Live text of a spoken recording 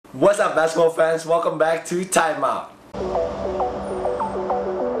What's up, basketball fans? Welcome back to Timeout.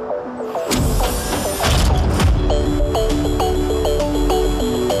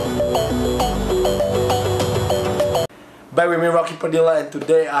 Back with me, Rocky Padilla, and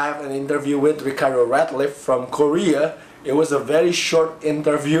today I have an interview with Ricardo Ratliffe from Korea. It was a very short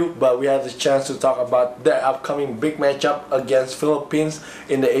interview, but we had the chance to talk about their upcoming big matchup against Philippines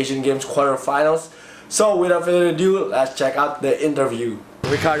in the Asian Games quarterfinals. So without further ado, let's check out the interview.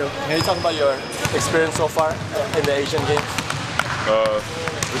 Ricardo, can you talk about your experience so far in the Asian Games?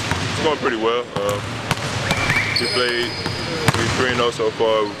 It's going pretty well. We 3-0 so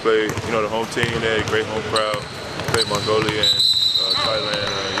far. We played, the home team. They had a great home crowd. We played Mongolia and Thailand.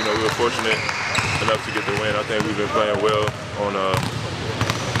 We were fortunate enough to get the win. I think we've been playing well on.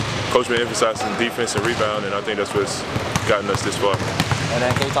 Coach been emphasizing defense and rebound, and I think that's what's gotten us this far. And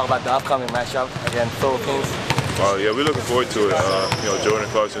then can you talk about the upcoming matchup against Philippines? Yeah, we're looking forward to it. Jordan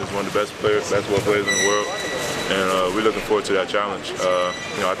Clarkson is one of the best basketball players in the world, and we're looking forward to that challenge.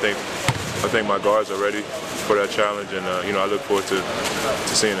 I think my guards are ready for that challenge, and I look forward to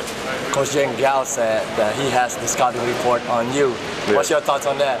seeing it. Coach Jen Gao said that he has the scouting report on you. Yeah. What's your thoughts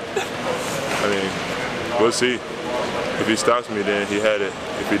on that? I mean, we'll see. If he stops me, then he had it.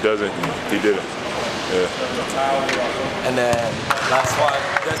 If he doesn't, he didn't. Yeah. And then last one,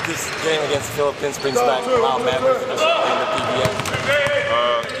 this game against the Philippines brings back a lot of memories in the PBA.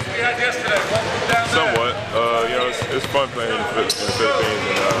 Somewhat. It's fun playing in the Philippines,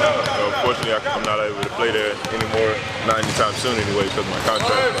 and unfortunately I'm not able to play there anymore, not anytime soon anyway, because of my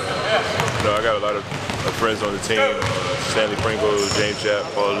contract. But, I got a lot of friends on the team, Stanley Pringle, James Japp,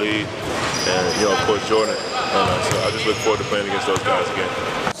 Paul Lee, and of course Jordan. So I just look forward to playing against those guys again.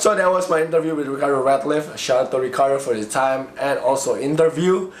 So that was my interview with Ricardo Ratliffe. Shout out to Ricardo for his time and also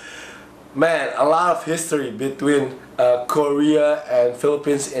interview. Man, a lot of history between Korea and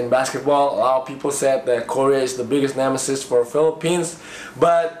Philippines in basketball. A lot of people said that Korea is the biggest nemesis for Philippines,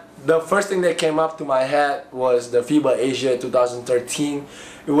 but the first thing that came up to my head was the FIBA Asia 2013.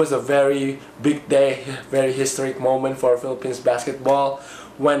 It was a very big day, very historic moment for Philippines basketball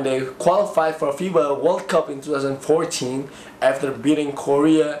when they qualified for FIBA World Cup in 2014 after beating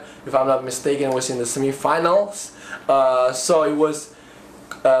Korea. If I'm not mistaken, it was in the semifinals. So it was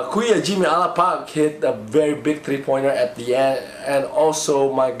Kuya Jimmy Alapak hit a very big three-pointer at the end, and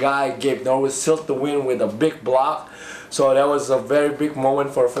also my guy Gabe Norwood sealed the win with a big block. So that was a very big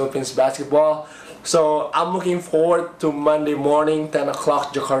moment for Philippines basketball. So I'm looking forward to Monday morning, 10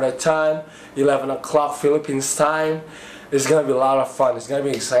 o'clock Jakarta time, 11 o'clock Philippines time. It's gonna be a lot of fun. It's gonna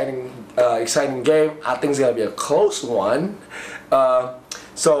be exciting game. I think it's gonna be a close one.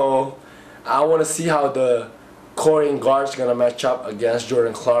 So I want to see how the Korean guards gonna match up against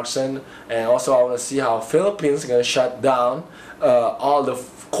Jordan Clarkson, and also I want to see how Philippines gonna shut down all the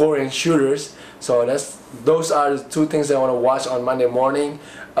Korean shooters. So those are the two things I want to watch on Monday morning.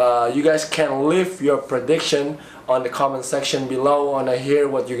 You guys can leave your prediction on the comment section below. I want to hear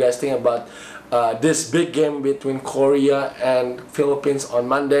what you guys think about this big game between Korea and Philippines on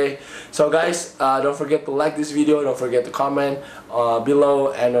Monday. So guys, don't forget to like this video, don't forget to comment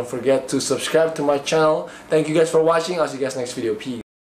below, and don't forget to subscribe to my channel. Thank you guys for watching. I'll see you guys next video. Peace.